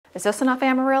Is this enough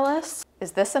Amaryllis?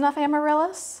 Is this enough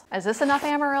Amaryllis? Is this enough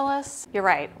Amaryllis? You're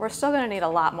right, we're still gonna need a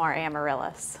lot more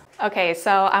Amaryllis. Okay,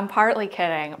 so I'm partly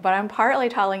kidding, but I'm partly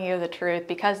telling you the truth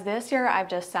because this year I've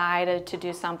decided to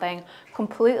do something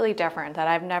completely different that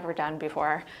I've never done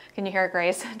before. Can you hear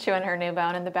Grace chewing her new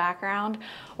bone in the background?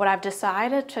 What I've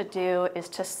decided to do is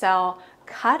to sell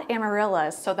cut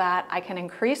Amaryllis so that I can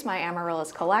increase my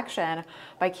Amaryllis collection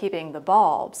by keeping the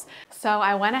bulbs. So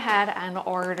I went ahead and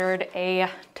ordered a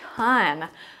ton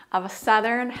of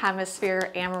Southern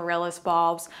Hemisphere Amaryllis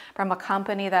bulbs from a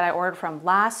company that I ordered from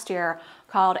last year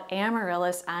called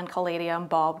Amaryllis and Caladium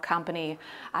Bulb Company.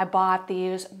 I bought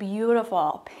these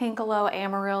beautiful Pinkalo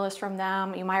Amaryllis from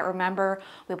them. You might remember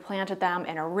we planted them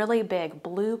in a really big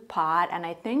blue pot and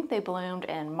I think they bloomed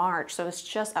in March. So it's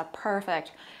just a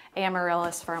perfect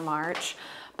Amaryllis for March.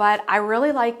 But I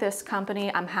really like this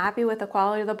company. I'm happy with the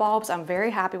quality of the bulbs. I'm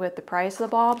very happy with the price of the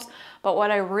bulbs. But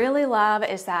what I really love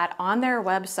is that on their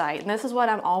website, and this is what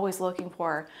I'm always looking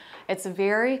for, it's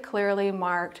very clearly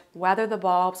marked whether the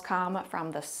bulbs come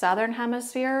from the Southern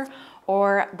Hemisphere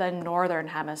or the Northern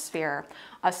Hemisphere.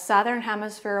 A Southern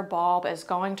Hemisphere bulb is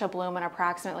going to bloom in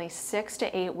approximately 6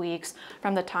 to 8 weeks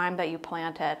from the time that you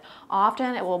plant it.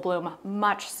 Often it will bloom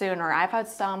much sooner. I've had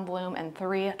some bloom in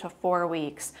 3 to 4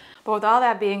 weeks. But with all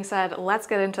that being said, let's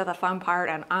get into the fun part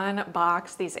and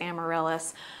unbox these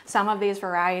Amaryllis. Some of these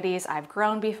varieties I've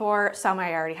grown before, some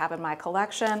I already have in my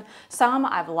collection, some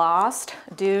I've lost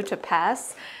due to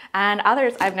pests, and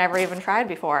others I've never even tried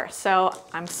before. So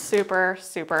I'm super,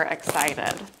 super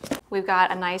excited. We've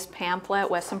got a nice pamphlet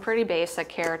with some pretty basic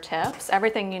care tips,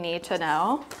 everything you need to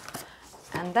know.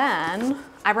 And then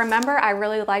I remember I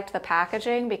really liked the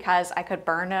packaging because I could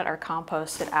burn it or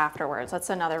compost it afterwards. That's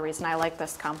another reason I like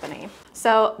this company.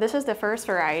 So this is the first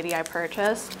variety I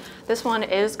purchased. This one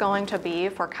is going to be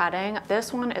for cutting.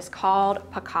 This one is called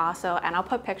Picasso, and I'll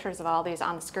put pictures of all these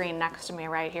on the screen next to me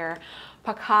right here.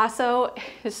 Picasso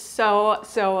is so,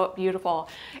 so beautiful.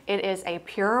 It is a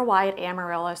pure white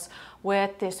Amaryllis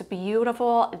with this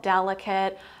beautiful,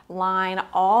 delicate line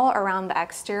all around the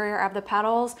exterior of the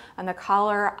petals, and the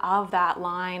color of that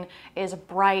line is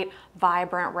bright,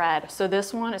 vibrant red. So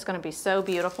this one is going to be so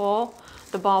beautiful.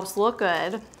 The bulbs look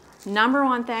good. Number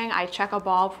one thing I check a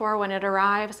bulb for when it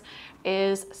arrives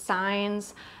is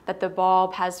signs that the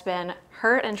bulb has been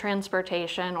hurt in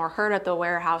transportation or hurt at the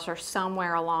warehouse or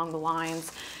somewhere along the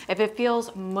lines. If it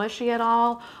feels mushy at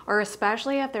all, or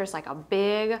especially if there's like a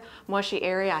big mushy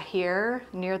area here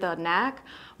near the neck,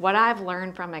 what I've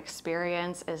learned from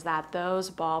experience is that those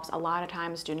bulbs a lot of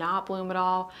times do not bloom at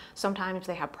all. Sometimes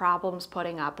they have problems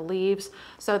putting up leaves.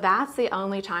 So that's the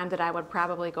only time that I would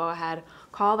probably go ahead,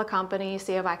 call the company,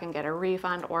 see if I can get a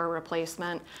refund or a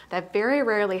replacement. That very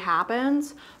rarely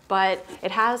happens, but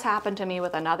it has happened to me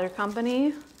with another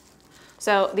company.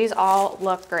 So these all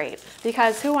look great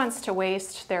because who wants to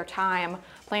waste their time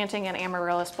planting an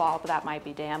Amaryllis bulb that might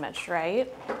be damaged,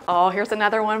 right? Oh, here's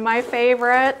another one of my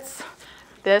favorites.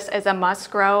 This is a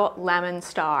must-grow lemon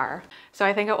star. So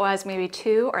I think it was maybe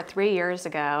 2 or 3 years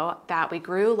ago that we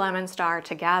grew lemon star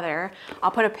together.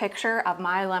 I'll put a picture of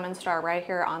my lemon star right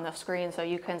here on the screen so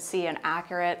you can see an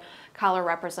accurate color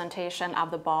representation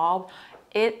of the bulb.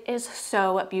 It is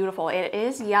so beautiful. It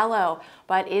is yellow,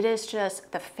 but it is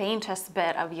just the faintest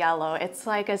bit of yellow. It's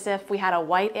like as if we had a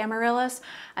white Amaryllis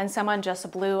and someone just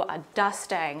blew a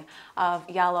dusting of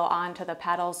yellow onto the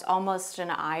petals, almost an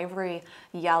ivory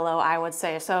yellow, I would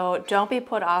say. So don't be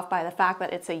put off by the fact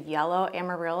that it's a yellow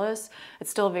Amaryllis. It's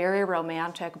still very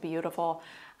romantic, beautiful,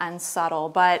 and subtle,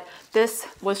 but this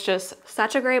was just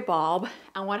such a great bulb.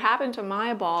 And what happened to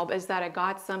my bulb is that it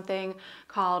got something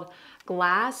called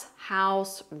glass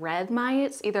house red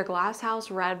mites, either glass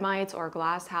house red mites or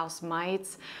glass house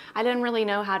mites. I didn't really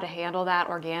know how to handle that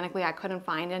organically. I couldn't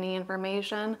find any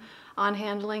information on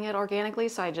handling it organically,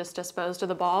 so I just disposed of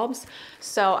the bulbs.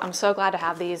 So I'm so glad to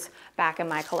have these back in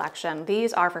my collection.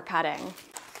 These are for cutting.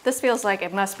 This feels like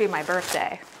it must be my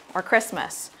birthday or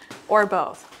Christmas or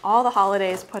both. All the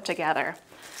holidays put together.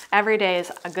 Every day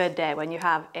is a good day when you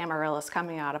have Amaryllis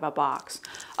coming out of a box.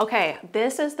 Okay,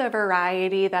 this is the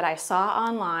variety that I saw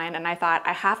online and I thought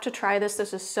I have to try this.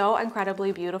 This is so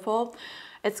incredibly beautiful.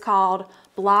 It's called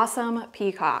Blossom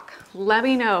Peacock. Let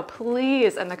me know,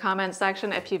 please, in the comment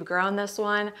section if you've grown this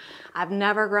one. I've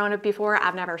never grown it before.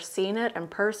 I've never seen it in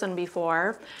person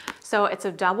before. So it's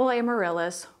a double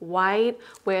Amaryllis, white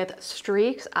with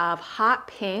streaks of hot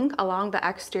pink along the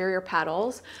exterior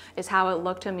petals is how it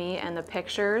looked to me in the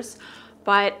pictures.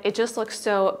 but it just looks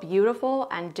so beautiful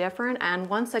and different. And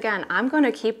once again, I'm going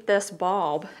to keep this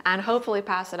bulb and hopefully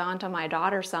pass it on to my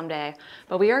daughter someday.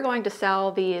 But we are going to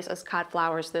sell these as cut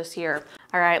flowers this year.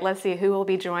 All right, let's see who will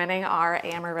be joining our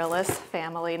Amaryllis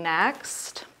family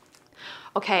next.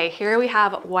 Okay, here we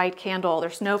have white candle.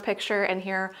 There's no picture in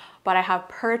here, but I have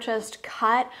purchased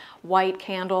cut white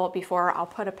candle before. I'll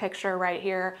put a picture right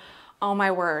here. Oh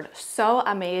my word, so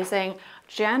amazing.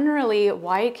 Generally,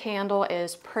 white candle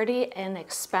is pretty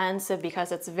inexpensive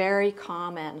because it's very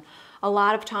common. A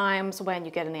lot of times when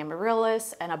you get an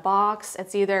Amaryllis in a box,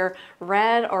 it's either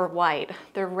red or white.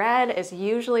 The red is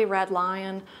usually red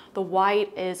lion. The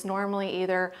white is normally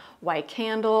either white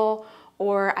candle,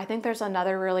 or I think there's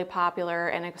another really popular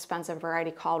inexpensive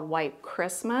variety called white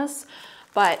Christmas.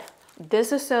 But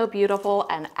this is so beautiful,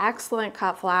 an excellent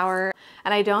cut flower.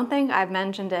 And I don't think I've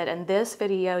mentioned it in this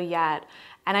video yet.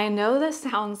 And I know this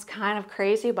sounds kind of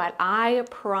crazy, but I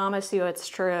promise you it's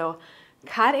true.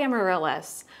 Cut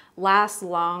Amaryllis lasts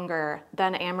longer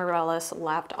than Amaryllis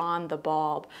left on the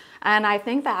bulb. And I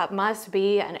think that must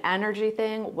be an energy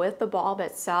thing with the bulb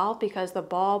itself, because the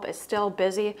bulb is still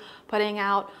busy putting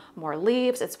out more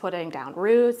leaves, it's putting down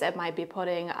roots, it might be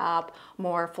putting up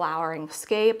more flowering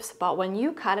scapes. But when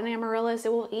you cut an Amaryllis,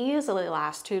 it will easily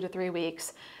last 2 to 3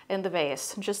 weeks in the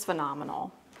vase. Just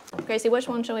phenomenal. Gracie, which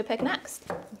one should we pick next?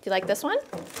 Do you like this one?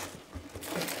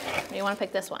 Or you want to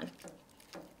pick this one?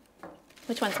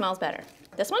 Which one smells better?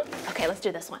 This one? Okay, let's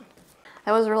do this one.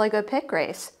 That was a really good pick,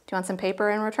 Grace. Do you want some paper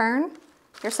in return?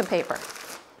 Here's some paper.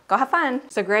 Go have fun.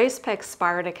 So Grace picked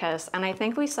Spartacus, and I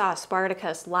think we saw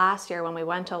Spartacus last year when we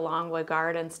went to Longwood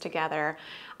Gardens together.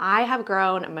 I have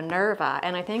grown Minerva,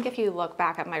 and I think if you look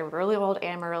back at my really old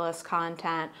Amaryllis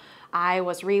content, I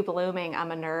was reblooming a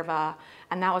Minerva,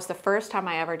 and that was the first time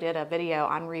I ever did a video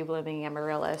on reblooming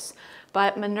Amaryllis.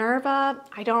 But Minerva,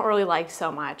 I don't really like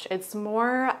so much. It's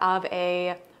more of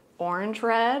a orange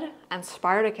red, and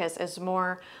Spartacus is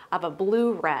more of a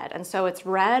blue red. And so it's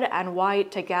red and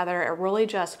white together. It really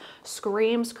just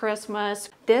screams Christmas.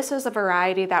 This is a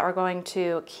variety that we're going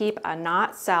to keep and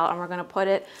not sell, and we're going to put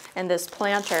it in this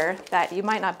planter that you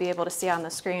might not be able to see on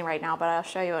the screen right now, but I'll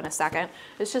show you in a second.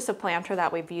 It's just a planter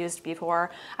that we've used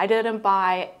before. I didn't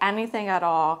buy anything at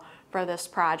all for this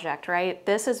project, right?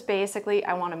 This is basically,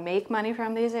 I want to make money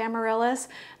from these Amaryllis,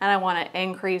 and I want to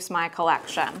increase my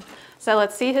collection. So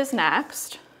let's see who's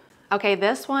next. Okay,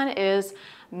 this one is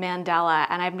Mandela,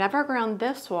 and I've never grown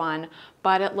this one,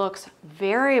 but it looks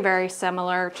very, very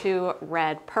similar to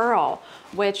Red Pearl,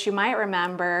 which you might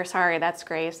remember, sorry, that's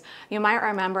Grace. You might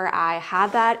remember I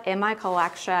had that in my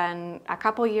collection a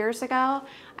couple years ago,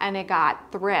 and it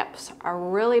got thrips, a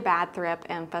really bad thrip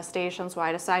infestation, so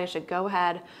I decided I should go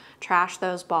ahead, trash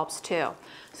those bulbs too.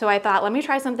 So I thought, let me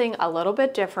try something a little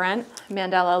bit different.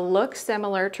 Mandela looks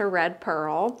similar to Red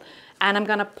Pearl, and I'm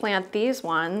gonna plant these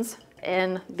ones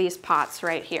in these pots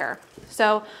right here.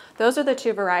 So those are the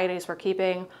two varieties we're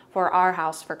keeping for our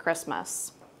house for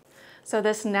Christmas. So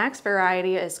this next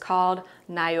variety is called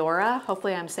Nyora.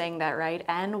 Hopefully I'm saying that right,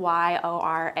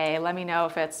 N-Y-O-R-A. Let me know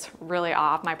if it's really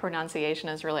off. My pronunciation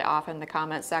is really off in the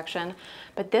comment section.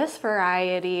 But this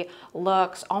variety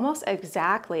looks almost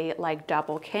exactly like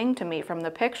Double King to me from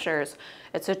the pictures.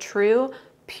 It's a true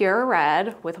pure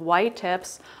red with white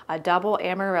tips, a double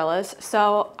Amaryllis.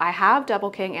 So I have Double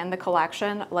King in the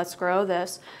collection. Let's grow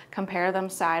this, compare them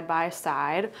side by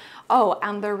side. Oh,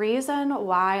 and the reason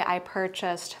why I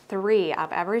purchased 3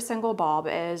 of every single bulb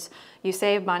is you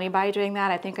save money by doing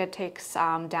that. I think it takes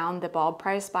down the bulb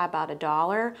price by about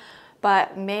 $1.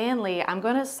 But mainly I'm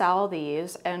gonna sell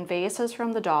these in vases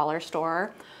from the dollar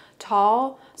store,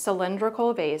 tall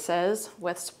cylindrical vases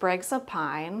with sprigs of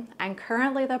pine, and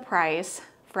currently the price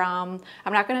from,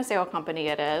 I'm not gonna say what company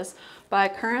it is,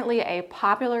 but currently a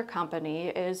popular company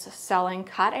is selling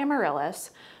cut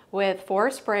Amaryllis with 4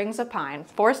 sprigs of pine,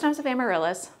 4 stems of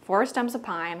Amaryllis, 4 stems of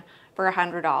pine for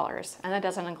 $100, and that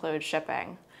doesn't include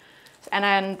shipping. And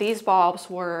then these bulbs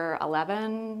were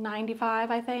 $11.95,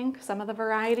 I think, some of the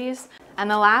varieties. And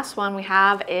the last one we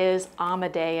have is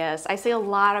Amadeus. I see a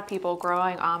lot of people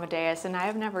growing Amadeus, and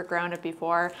I've never grown it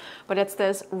before, but it's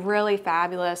this really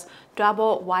fabulous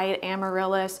double white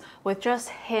Amaryllis with just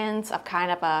hints of kind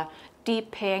of a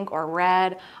deep pink or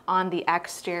red on the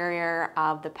exterior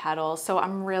of the petals. So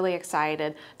I'm really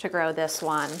excited to grow this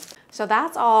one. So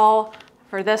that's all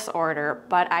for this order,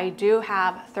 but I do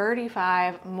have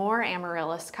 35 more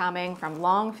Amaryllis coming from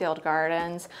Longfield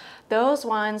Gardens. Those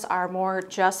ones are more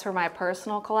just for my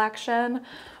personal collection,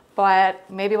 but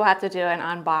maybe we'll have to do an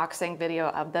unboxing video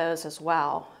of those as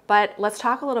well. But let's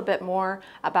talk a little bit more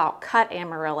about cut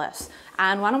Amaryllis.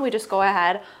 And why don't we just go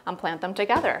ahead and plant them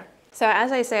together. So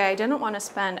as I say, I didn't want to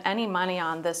spend any money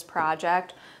on this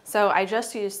project, so I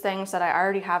just used things that I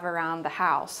already have around the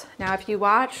house. Now, if you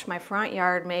watch my front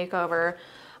yard makeover,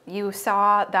 you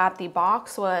saw that the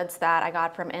boxwoods that I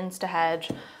got from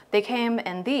InstaHedge, they came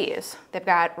in these. They've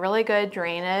got really good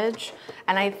drainage,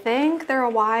 and I think they're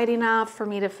wide enough for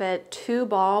me to fit 2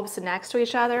 bulbs next to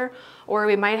each other, or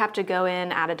we might have to go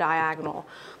in at a diagonal.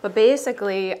 But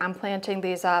basically, I'm planting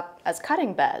these up as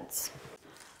cutting beds.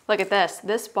 Look at this.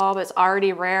 This bulb is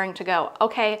already raring to go.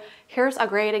 Okay, here's a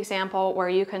great example where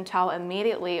you can tell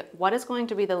immediately what is going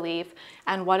to be the leaf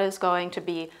and what is going to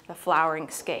be the flowering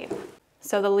scape.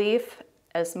 So the leaf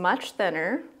is much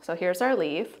thinner. So here's our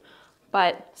leaf.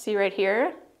 But see right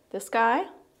here, this guy?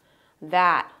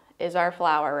 That is our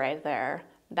flower right there.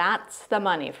 That's the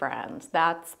money, friends.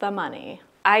 That's the money.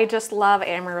 I just love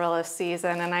Amaryllis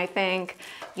season, and I think,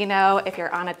 you know, if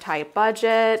you're on a tight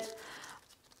budget,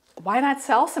 why not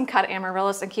sell some cut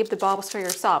Amaryllis and keep the bulbs for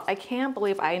yourself? I can't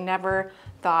believe I never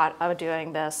thought of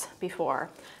doing this before.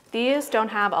 These don't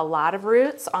have a lot of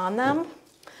roots on them.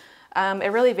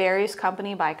 It really varies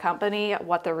company by company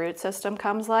what the root system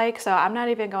comes like, so I'm not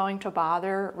even going to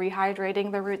bother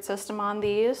rehydrating the root system on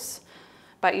these,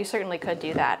 but you certainly could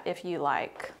do that if you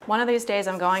like. One of these days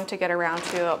I'm going to get around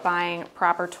to buying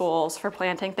proper tools for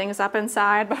planting things up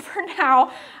inside, but for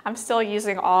now I'm still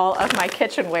using all of my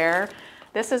kitchenware.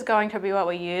 This is going to be what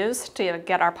we use to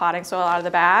get our potting soil out of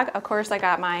the bag. Of course, I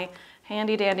got my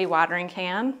handy dandy watering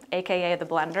can, AKA the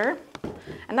blender.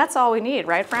 And that's all we need,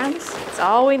 right friends? That's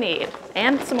all we need.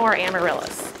 And some more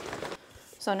Amaryllis.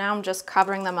 So now I'm just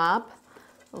covering them up,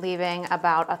 leaving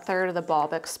about 1/3 of the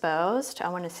bulb exposed. I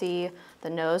want to see the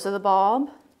nose of the bulb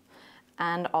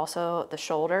and also the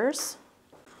shoulders.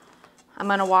 I'm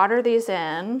going to water these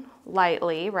in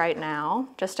lightly right now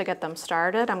just to get them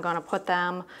started. I'm going to put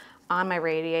them on my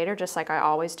radiator just like I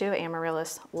always do.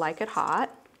 Amaryllis like it hot.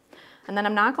 And then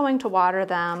I'm not going to water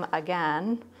them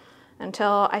again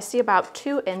until I see about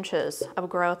 2 inches of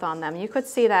growth on them. You could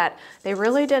see that they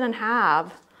really didn't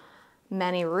have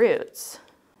many roots.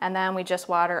 And then we just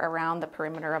water around the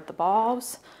perimeter of the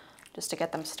bulbs just to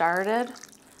get them started,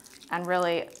 and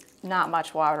really not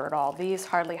much water at all. These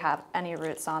hardly have any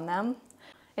roots on them.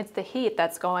 It's the heat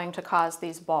that's going to cause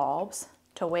these bulbs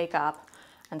to wake up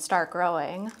and start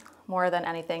growing more than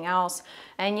anything else.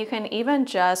 And you can even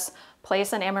just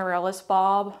place an Amaryllis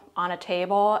bulb on a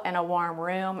table in a warm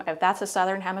room. If that's a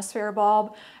Southern Hemisphere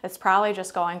bulb, it's probably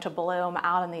just going to bloom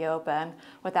out in the open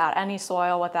without any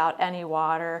soil, without any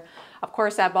water. Of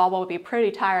course, that bulb will be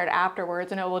pretty tired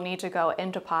afterwards and it will need to go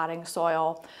into potting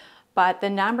soil. But the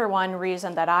 #1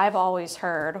 reason that I've always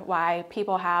heard why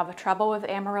people have trouble with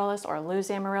Amaryllis or lose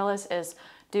Amaryllis is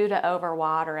due to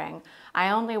overwatering. I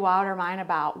only water mine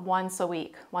about once a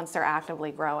week once they're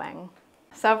actively growing.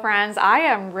 So friends, I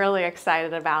am really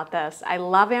excited about this. I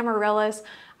love Amaryllis.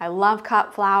 I love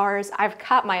cut flowers. I've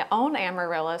cut my own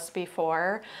Amaryllis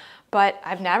before, but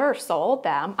I've never sold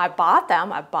them. I bought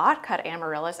them. I bought cut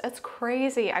Amaryllis. It's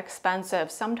crazy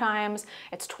expensive. Sometimes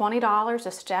it's $20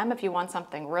 a stem if you want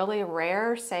something really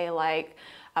rare, say like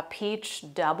a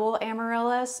peach double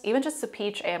Amaryllis, even just a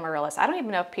peach Amaryllis. I don't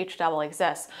even know if peach double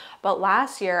exists, but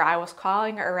last year I was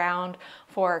calling around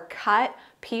for cut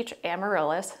peach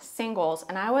Amaryllis singles,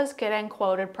 and I was getting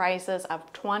quoted prices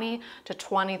of $20 to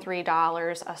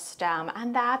 $23 a stem,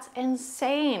 and that's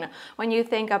insane when you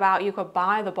think about you could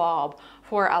buy the bulb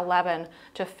for $11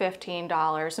 to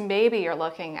 $15. Maybe you're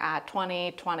looking at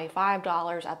 $20,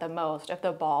 $25 at the most if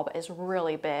the bulb is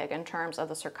really big in terms of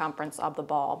the circumference of the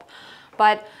bulb.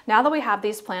 But now that we have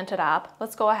these planted up,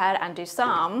 let's go ahead and do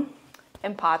some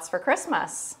in pots for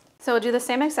Christmas. So we'll do the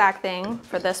same exact thing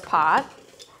for this pot.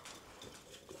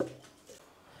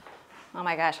 Oh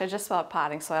my gosh, I just spilled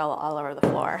potting soil all over the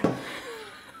floor.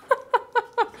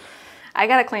 I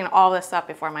gotta clean all this up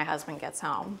before my husband gets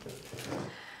home.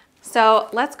 So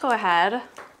let's go ahead.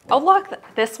 Oh look,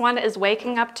 this one is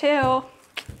waking up too.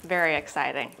 Very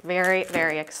exciting, very,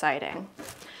 very exciting.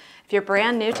 If you're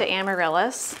brand new to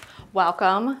Amaryllis,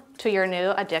 welcome to your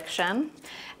new addiction.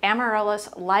 Amaryllis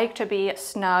like to be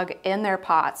snug in their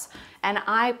pots, and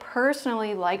I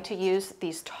personally like to use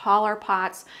these taller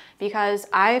pots because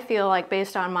I feel like,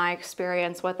 based on my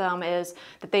experience with them, is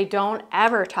that they don't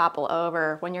ever topple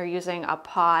over when you're using a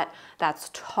pot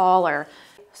that's taller.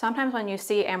 Sometimes when you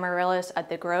see Amaryllis at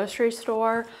the grocery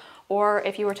store, or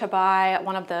if you were to buy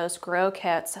one of those grow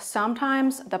kits,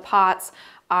 sometimes the pots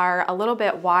are a little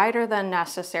bit wider than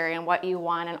necessary in what you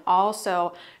want, and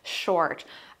also short.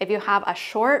 If you have a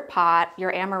short pot,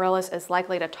 your amaryllis is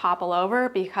likely to topple over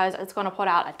because it's going to put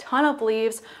out a ton of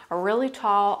leaves, a really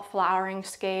tall flowering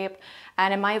scape,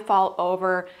 and it might fall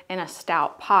over in a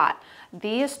stout pot.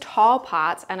 These tall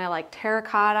pots, and I like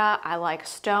terracotta, I like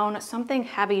stone, something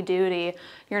heavy duty,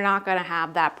 you're not going to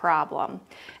have that problem.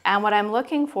 And what I'm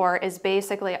looking for is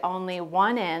basically only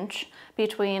 1 inch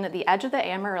between the edge of the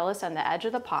amaryllis and the edge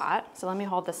of the pot. So let me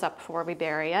hold this up before we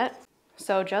bury it.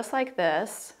 So just like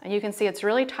this, and you can see it's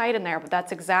really tight in there, but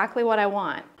that's exactly what I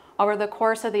want. Over the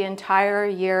course of the entire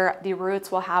year, the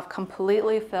roots will have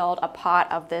completely filled a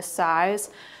pot of this size.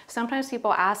 Sometimes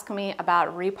people ask me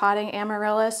about repotting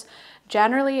amaryllis.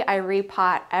 Generally, I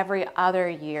repot every other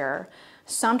year.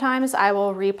 Sometimes I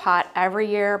will repot every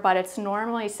year, but it's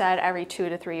normally said every 2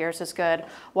 to 3 years is good.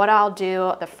 What I'll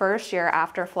do the first year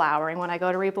after flowering when I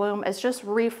go to rebloom is just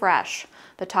refresh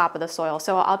the top of the soil.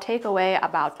 So I'll take away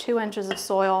about 2 inches of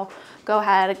soil, go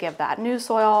ahead and give that new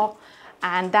soil,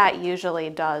 and that usually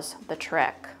does the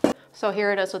trick. So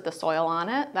here it is with the soil on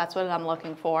it. That's what I'm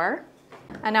looking for.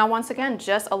 And now once again,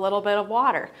 just a little bit of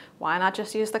water. Why not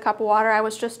just use the cup of water I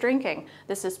was just drinking?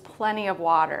 This is plenty of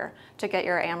water to get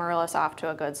your amaryllis off to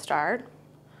a good start.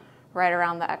 Right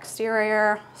around the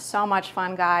exterior. So much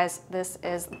fun, guys. This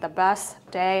is the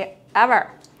best day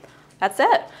ever. That's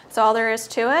it. That's all there is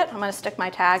to it. I'm gonna stick my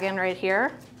tag in right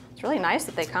here. It's really nice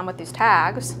that they come with these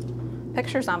tags.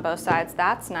 Pictures on both sides,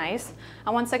 that's nice.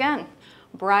 And once again,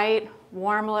 bright,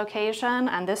 warm location,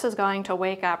 and this is going to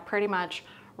wake up pretty much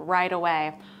right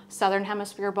away. Southern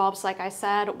hemisphere bulbs, like I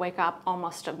said, wake up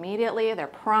almost immediately. They're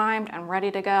primed and ready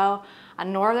to go. A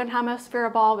northern hemisphere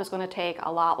bulb is going to take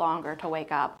a lot longer to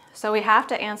wake up. So we have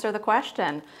to answer the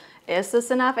question, is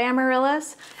this enough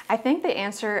amaryllis? I think the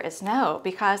answer is no,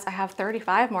 because I have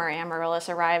 35 more amaryllis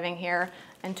arriving here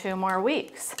in 2 more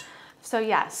weeks. So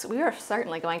yes, we are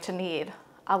certainly going to need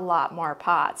a lot more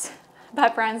pots.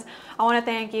 But friends, I want to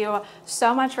thank you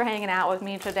so much for hanging out with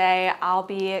me today. I'll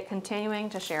be continuing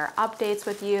to share updates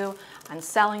with you on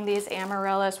selling these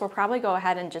amaryllis. We'll probably go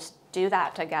ahead and just do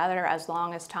that together as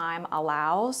long as time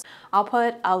allows. I'll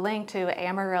put a link to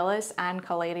Amaryllis and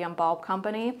Caladium Bulb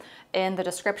Company in the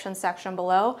description section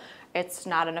below. It's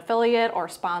not an affiliate or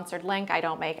sponsored link. I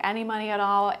don't make any money at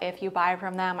all if you buy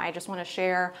from them. I just want to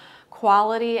share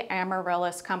quality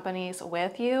amaryllis companies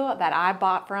with you that I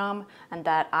bought from and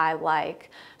that I like.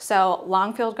 So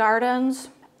Longfield Gardens,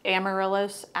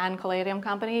 Amaryllis, and Caladium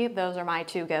Company, those are my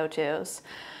 2 go-tos.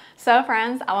 So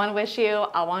friends, I want to wish you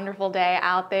a wonderful day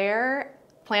out there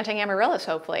planting amaryllis,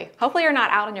 hopefully. Hopefully you're not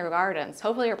out in your gardens.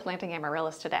 Hopefully you're planting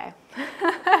amaryllis today.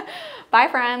 Bye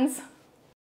friends.